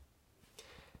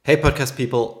Hey, podcast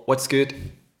people, what's good?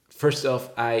 First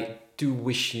off, I do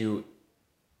wish you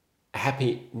a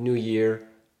happy new year,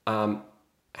 um,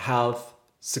 health,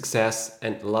 success,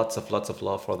 and lots of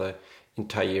love for the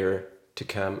entire year to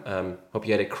come. Hope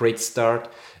you had a great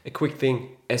start. A quick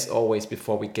thing, as always,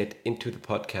 before we get into the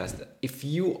podcast, if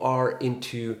you are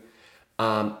into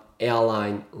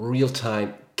airline real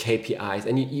time KPIs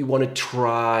and you want to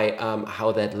try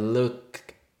how that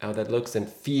looks and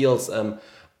feels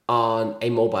on a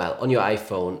mobile, on your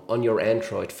iPhone, on your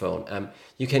Android phone,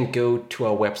 you can go to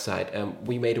our website.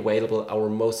 We made available our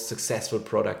most successful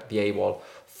product, the AWOL,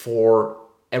 for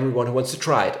everyone who wants to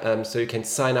try it. So you can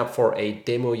sign up for a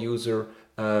demo user.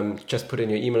 Just put in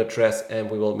your email address,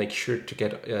 and we will make sure to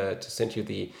get to send you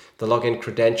the login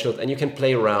credentials, and you can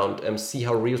play around, see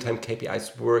how real time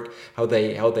KPIs work, how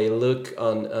they look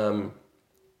on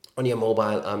your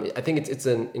mobile. I think it's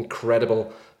an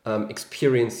incredible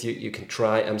experience you can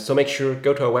try. So make sure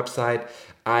go to our website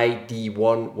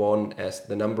id11 as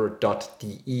the number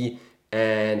 .de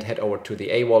and head over to the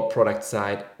AWOL product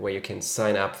side where you can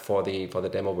sign up for the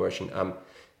demo version.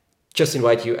 Just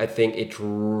invite you. I think it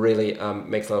really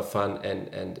makes a lot of fun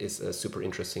and is super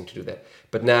interesting to do that.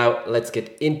 But now let's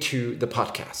get into the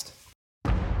podcast.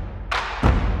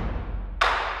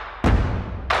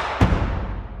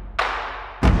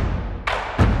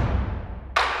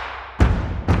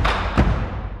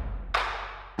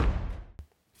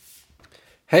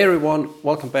 Hey everyone,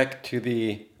 welcome back to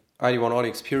the ID1 Audio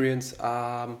Experience.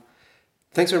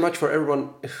 Thanks very much for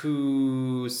everyone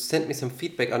who sent me some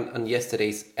feedback on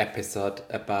yesterday's episode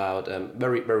about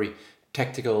very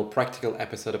tactical, practical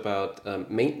episode about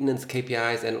maintenance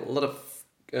KPIs, and a lot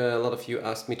of you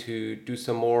asked me to do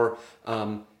some more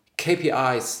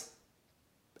KPIs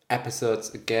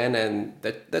episodes again, and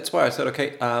that's why I said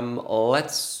okay,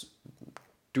 let's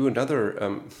do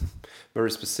another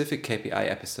very specific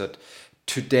KPI episode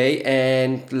today,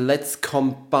 and let's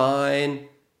combine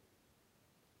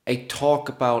a talk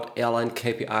about airline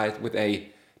KPIs with a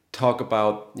talk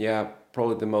about,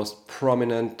 probably the most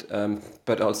prominent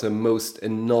but also most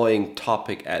annoying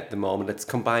topic at the moment. Let's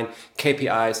combine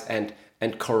KPIs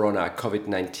and Corona,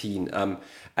 COVID-19.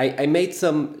 I made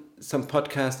some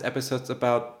podcast episodes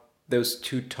about those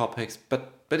two topics,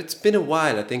 but it's been a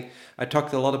while. I think I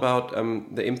talked a lot about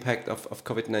the impact of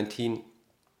COVID-19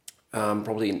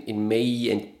 probably in May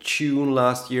and June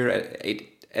last year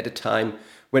at a time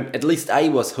when at least I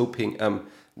was hoping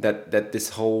that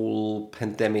this whole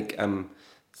pandemic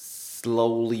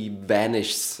slowly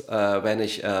vanish or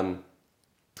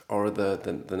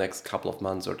the next couple of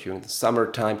months or during the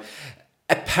summertime.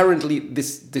 Apparently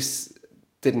this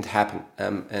didn't happen,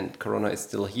 and Corona is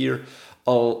still here,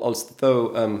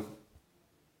 although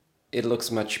it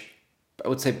looks much, I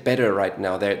would say, better right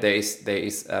now. There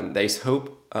is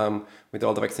hope with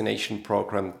all the vaccination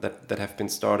program that have been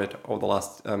started over the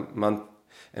last month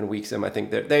and weeks. I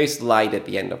think there is light at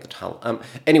the end of the tunnel.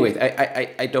 Anyway,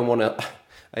 I don't want to.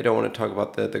 I don't want to talk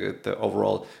about the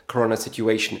overall Corona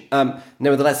situation.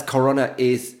 Nevertheless, Corona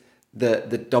is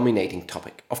the dominating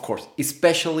topic, of course,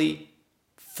 especially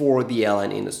for the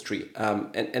airline industry.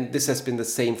 And this has been the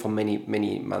same for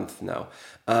many months now.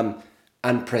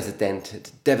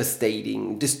 Unprecedented,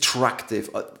 devastating, destructive.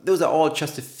 Those are all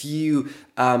just a few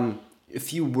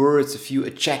words, a few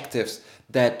adjectives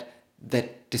that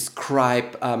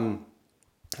describe how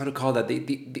to call that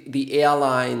the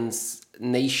airline's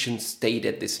nation state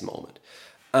at this moment.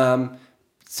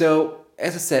 So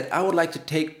as I said, I would like to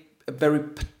take a very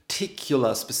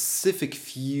particular, specific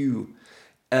view,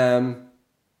 and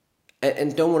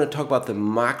don't want to talk about the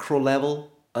macro level,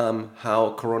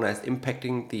 how Corona is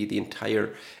impacting the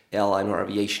entire airline or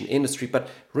aviation industry, but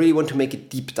really want to make a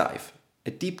deep dive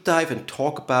and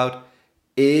talk about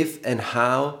if and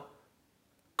how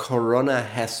Corona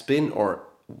has been or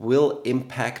will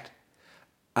impact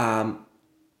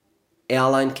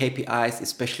airline KPIs,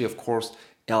 especially, of course,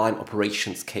 airline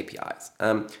operations KPIs.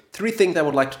 Three things I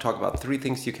would like to talk about, three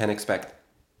things you can expect.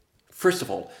 First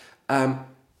of all, I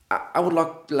would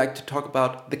like to talk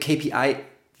about the KPI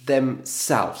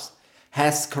themselves.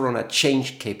 Has Corona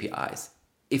changed KPIs?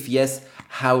 If yes,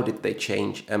 how did they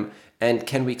change? And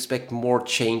can we expect more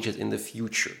changes in the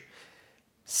future?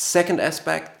 Second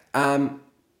aspect,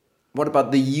 what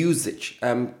about the usage?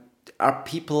 Are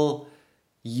people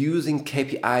using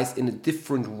KPIs in a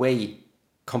different way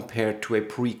compared to a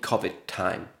pre-COVID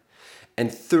time?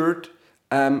 And third,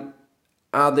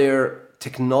 are there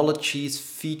technologies,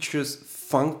 features,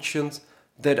 functions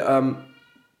that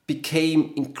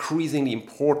became increasingly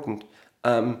important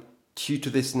due to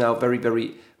this now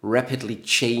very rapidly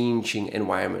changing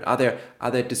environment?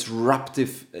 Are there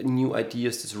disruptive new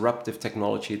ideas, disruptive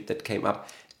technology that came up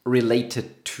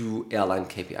related to airline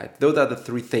KPI? Those are the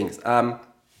three things.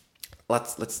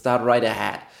 Let's start right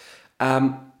ahead.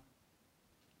 I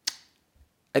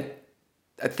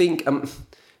think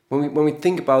when we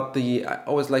think about I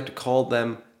always like to call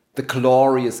them the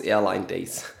glorious airline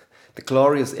days, the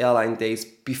glorious airline days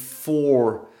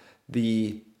before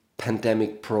the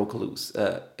pandemic broke loose.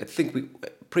 I think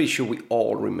pretty sure we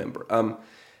all remember.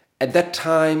 At that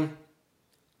time,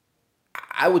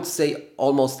 I would say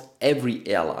almost every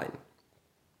airline,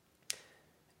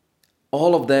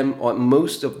 all of them or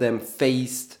most of them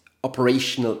faced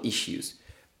operational issues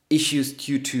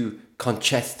due to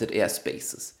congested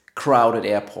airspaces, crowded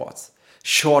airports,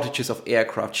 shortages of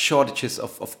aircraft, shortages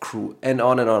of crew, and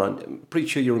on and on. I'm pretty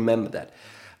sure you remember that.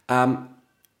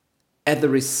 As the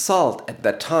result, at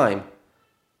that time,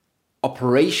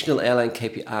 operational airline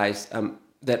KPIs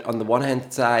that on the one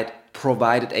hand side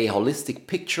provided a holistic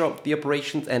picture of the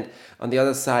operations, and on the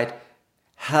other side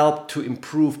helped to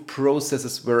improve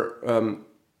processes were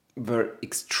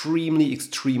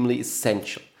extremely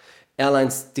essential.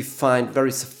 Airlines defined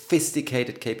very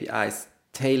sophisticated KPIs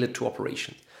tailored to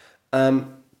operations.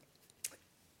 On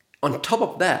top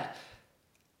of that,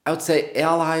 I would say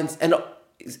airlines and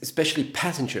especially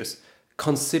passengers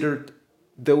considered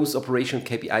those operational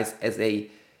KPIs as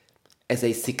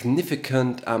a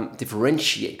significant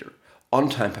differentiator.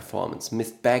 On-time performance,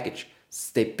 missed baggage,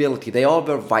 stability, they all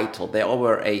were vital. They all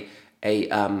were a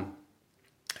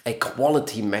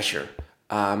quality measure.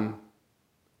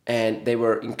 And they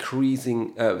were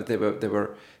increasing. They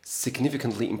were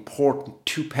significantly important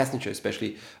to passengers,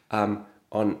 especially on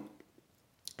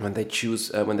when they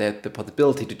had the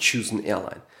possibility to choose an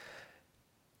airline.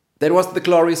 That was the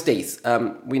glorious days.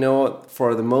 We know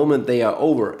for the moment they are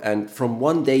over, and from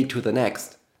one day to the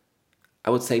next, I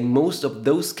would say most of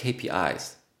those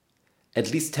KPIs,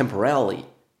 at least temporarily,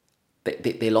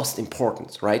 they lost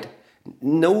importance. Right?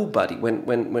 Nobody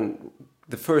when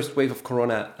the first wave of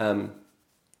Corona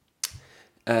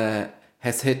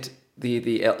has hit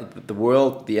the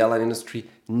world, the airline industry,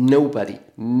 nobody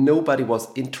was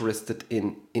interested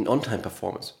in on-time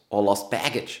performance or lost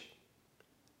baggage.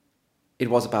 It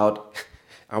was about,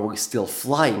 are we still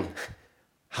flying?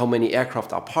 How many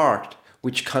aircraft are parked?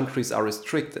 Which countries are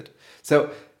restricted?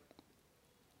 So,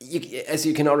 as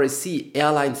you can already see,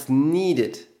 airlines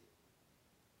needed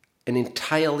an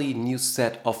entirely new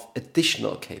set of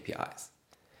additional KPIs.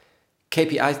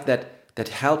 KPIs that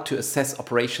help to assess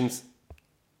operations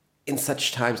in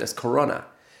such times as Corona.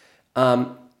 As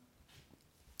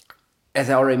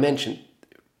I already mentioned,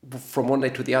 from one day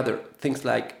to the other, things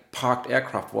like parked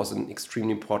aircraft was an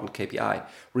extremely important KPI.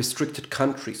 Restricted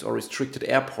countries or restricted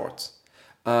airports.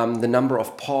 The number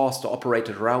of paused or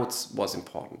operated routes was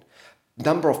important.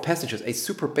 Number of passengers, a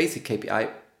super basic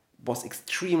KPI, was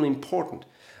extremely important.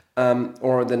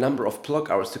 Or the number of block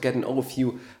hours to get an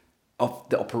overview of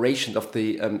the operation, of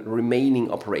the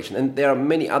remaining operation. And there are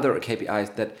many other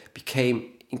KPIs that became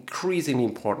increasingly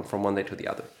important from one day to the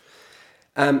other.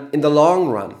 In the long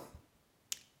run,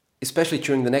 especially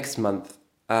during the next month,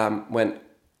 when,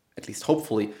 at least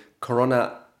hopefully,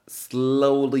 Corona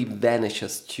slowly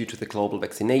vanishes due to the global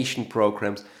vaccination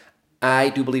programs, I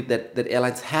do believe that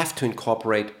airlines have to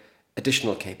incorporate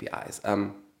additional KPIs.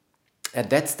 At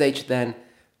that stage then,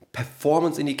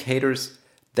 performance indicators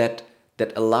that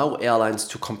allow airlines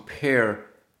to compare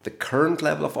the current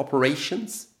level of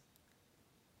operations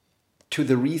to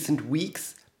the recent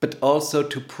weeks, but also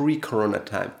to pre-Corona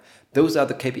time. Those are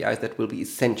the KPIs that will be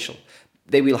essential.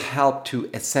 They will help to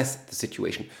assess the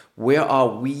situation. Where are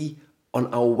we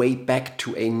on our way back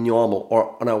to a normal,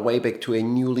 or on our way back to a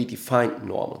newly defined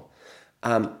normal?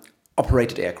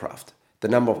 Operated aircraft, the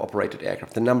number of operated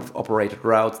aircraft, the number of operated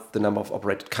routes, the number of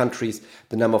operated countries,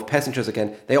 the number of passengers,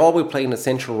 again, they all will play an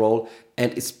essential role,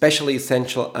 and especially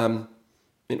essential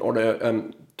in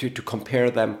order to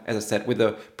compare them, as I said, with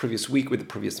the previous week, with the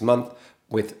previous month,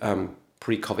 with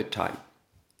pre-COVID time.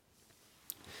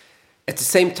 At the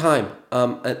same time,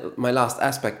 my last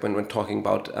aspect when talking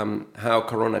about how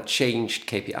Corona changed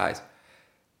KPIs,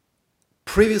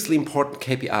 previously important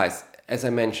KPIs, as I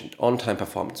mentioned, on-time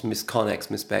performance, misconnects,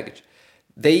 missed baggage,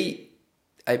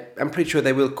 I'm pretty sure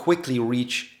they will quickly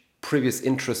reach previous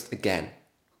interest again.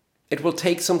 It will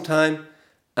take some time,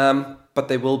 but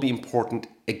they will be important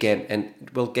again, and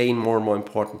it will gain more and more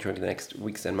important during the next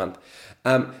weeks and months.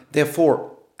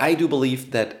 Therefore, I do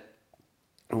believe that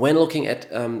when looking at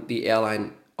the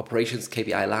airline operations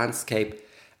KPI landscape,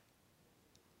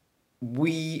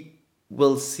 we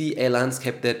will see a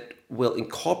landscape that will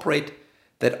incorporate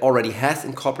that already has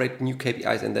incorporated new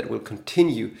KPIs and that will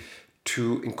continue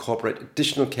to incorporate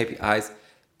additional KPIs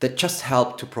that just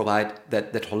help to provide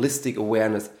that holistic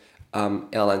awareness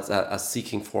airlines are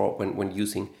seeking for when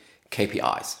using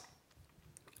KPIs.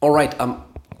 All right,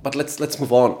 but let's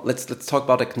move on. Let's talk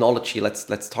about technology.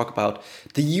 Let's talk about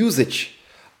the usage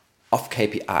of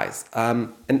KPIs.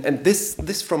 And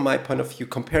this from my point of view,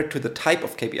 compared to the type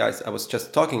of KPIs I was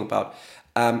just talking about,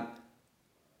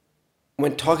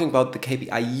 when talking about the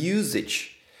KPI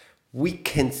usage, we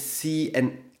can see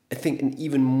I think an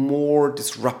even more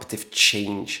disruptive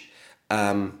change.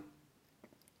 And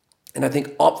I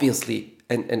think obviously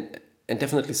and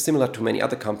definitely similar to many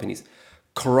other companies,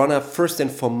 Corona first and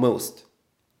foremost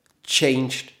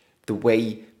changed the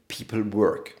way people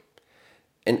work.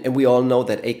 And we all know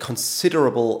that a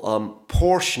considerable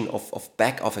portion of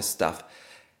back office staff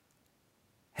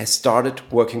has started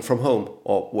working from home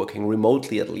or working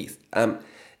remotely at least. And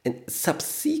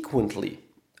subsequently,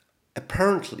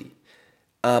 apparently,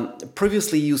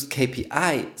 previously used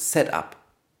KPI setup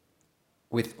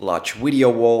with large video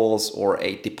walls or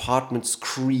a department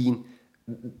screen,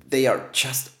 they are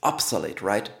just obsolete,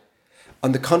 right?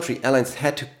 On the contrary, airlines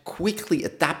had to quickly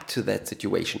adapt to that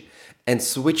situation and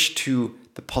switch to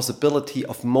the possibility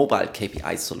of mobile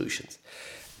KPI solutions.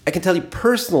 I can tell you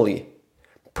personally,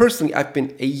 I've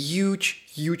been a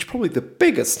huge, probably the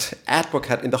biggest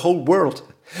advocate in the whole world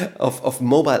of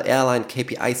mobile airline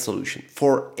KPI solution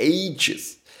for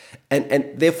ages.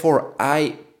 And therefore,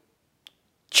 I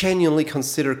genuinely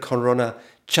consider Corona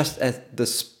just as the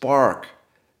spark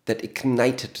that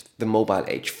ignited the mobile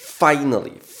age.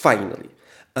 Finally.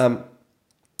 And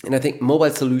I think mobile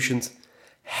solutions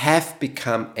have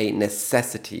become a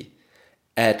necessity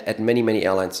at many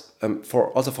airlines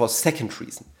for a second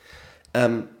reason.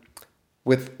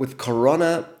 With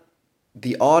Corona,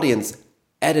 the audience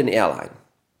at an airline,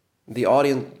 the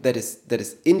audience that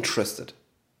is interested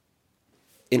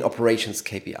in operations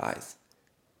KPIs,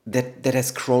 that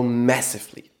has grown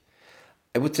massively.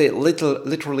 I would say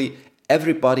literally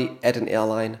everybody at an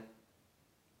airline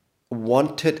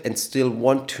wanted and still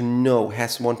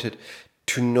has wanted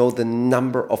to know the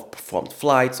number of performed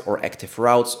flights or active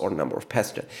routes or number of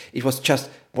passengers. It was just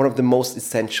one of the most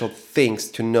essential things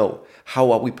to know.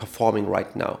 How are we performing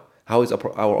right now? How is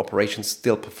our operations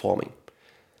still performing?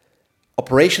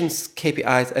 Operations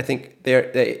KPIs, I think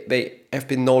they have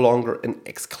been no longer an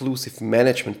exclusive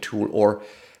management tool or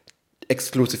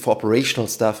exclusive for operational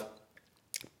stuff,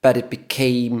 but it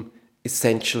became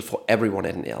essential for everyone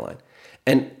at an airline.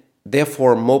 And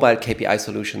therefore, mobile KPI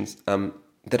solutions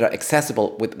that are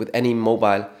accessible with any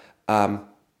mobile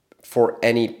for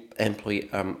any employee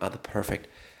are the perfect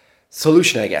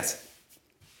solution, I guess.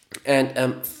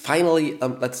 And finally,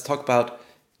 let's talk about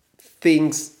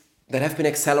things that have been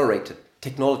accelerated,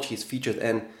 technologies, featured.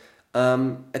 And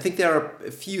I think there are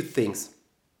a few things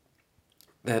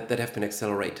that have been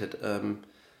accelerated.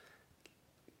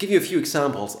 Give you a few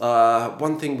examples.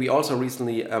 One thing we also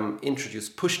recently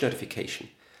introduced, push notification.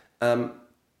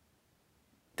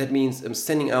 That means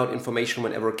sending out information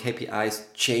whenever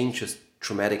KPIs changes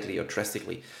dramatically or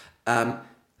drastically.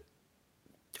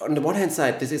 On the one hand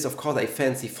side, this is of course a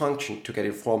fancy function to get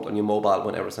informed on your mobile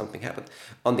whenever something happens.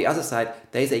 On the other side,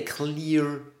 there is a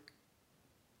clear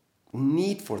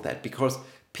need for that because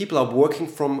people are working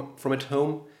from at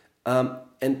home,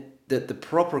 and the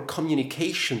proper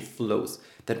communication flows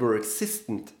that were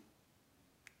existent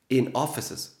in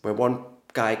offices where one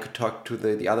guy could talk to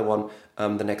the other one,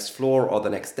 the next floor or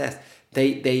the next desk,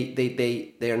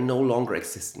 they are no longer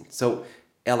existent. So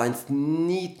airlines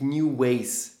need new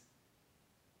ways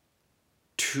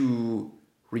to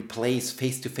replace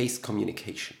face-to-face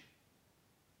communication.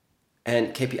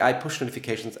 And KPI push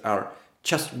notifications are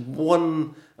just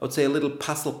one, I would say, a little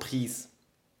puzzle piece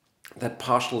that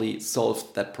partially solves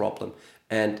that problem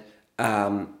and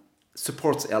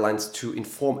supports airlines to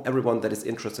inform everyone that is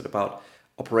interested about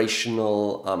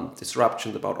operational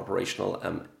disruptions, about operational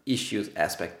issues,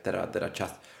 aspects that are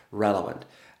just relevant.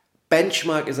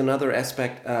 Benchmark is another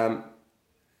aspect,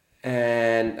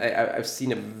 and I've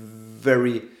seen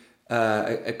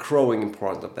a growing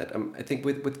importance of that. I think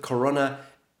with Corona,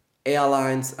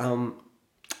 airlines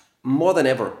more than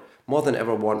ever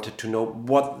wanted to know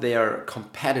what their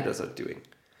competitors are doing.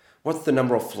 What's the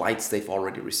number of flights they've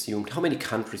already resumed? How many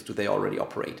countries do they already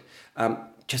operate?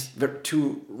 Just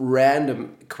two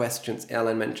random questions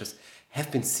airline managers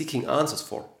have been seeking answers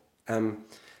for.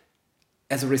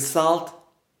 As a result,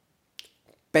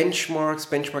 benchmark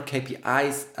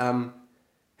KPIs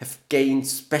have gained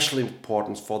special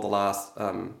importance for the last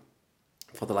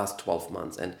 12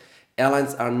 months, and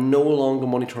airlines are no longer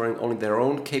monitoring only their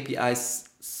own KPIs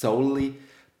solely,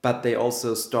 but they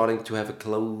also starting to have a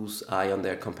close eye on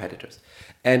their competitors.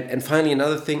 And finally,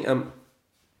 another thing,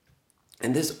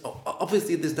 and this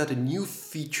obviously this is not a new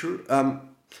feature.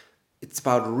 It's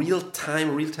about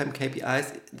real-time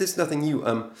KPIs. This is nothing new.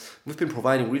 We've been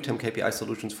providing real-time KPI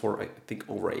solutions for I think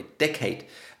over a decade.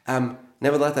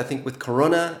 Nevertheless, I think with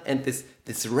Corona and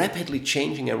this rapidly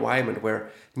changing environment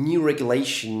where new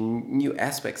regulation, new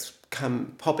aspects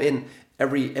pop in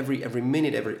every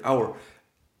minute, every hour,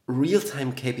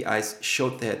 real-time KPIs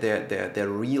showed their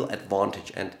real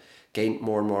advantage and gained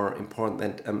more and more important.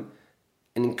 And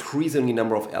an increasingly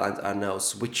number of airlines are now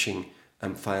switching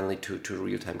finally to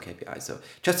real-time KPIs. So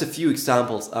just a few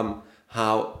examples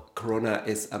how Corona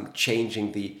is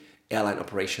changing the airline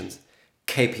operations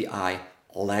KPI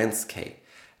landscape.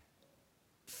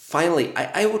 Finally,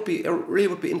 I really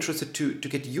would be interested to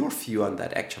get your view on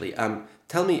that actually.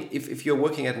 Tell me if you're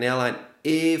working at an airline,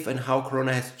 if and how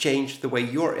Corona has changed the way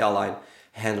your airline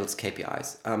handles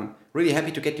KPIs. Really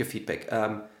happy to get your feedback.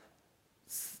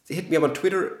 Hit me up on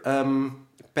Twitter,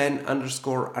 Ben__ID1,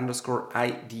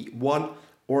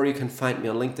 or you can find me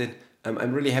on LinkedIn.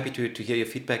 I'm really happy to hear your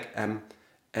feedback, and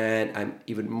I'm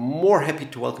even more happy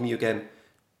to welcome you again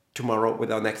tomorrow with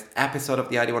our next episode of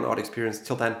the ID1 Audio Experience.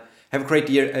 Till then, have a great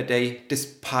day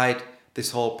despite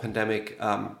this whole pandemic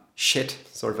shit.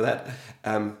 Sorry for that.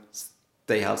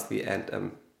 Stay healthy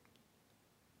and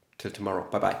till tomorrow.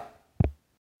 Bye bye.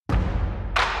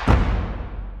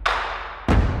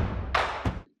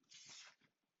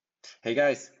 Hey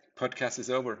guys, podcast is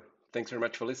over. Thanks very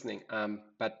much for listening.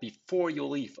 But before you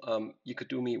leave, you could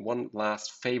do me one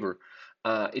last favor.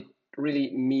 It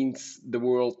really means the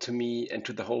world to me and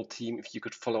to the whole team if you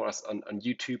could follow us on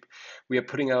YouTube. We are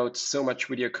putting out so much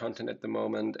video content at the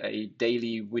moment, a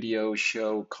daily video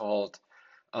show called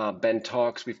Ben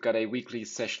Talks. We've got a weekly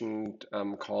session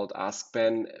called Ask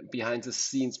Ben, behind the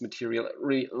scenes material,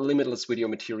 really limitless video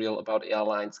material about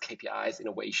airlines, KPIs,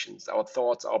 innovations, our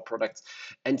thoughts, our products,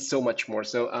 and so much more.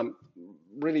 So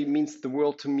really means the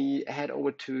world to me. Head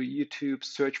over to YouTube,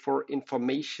 search for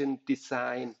Information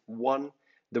Design 1,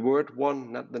 the word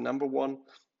 1, not the number 1,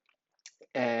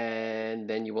 and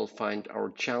then you will find our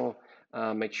channel.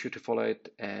 Make sure to follow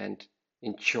it and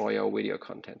enjoy our video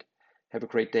content. Have a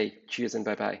great day. Cheers and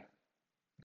bye-bye.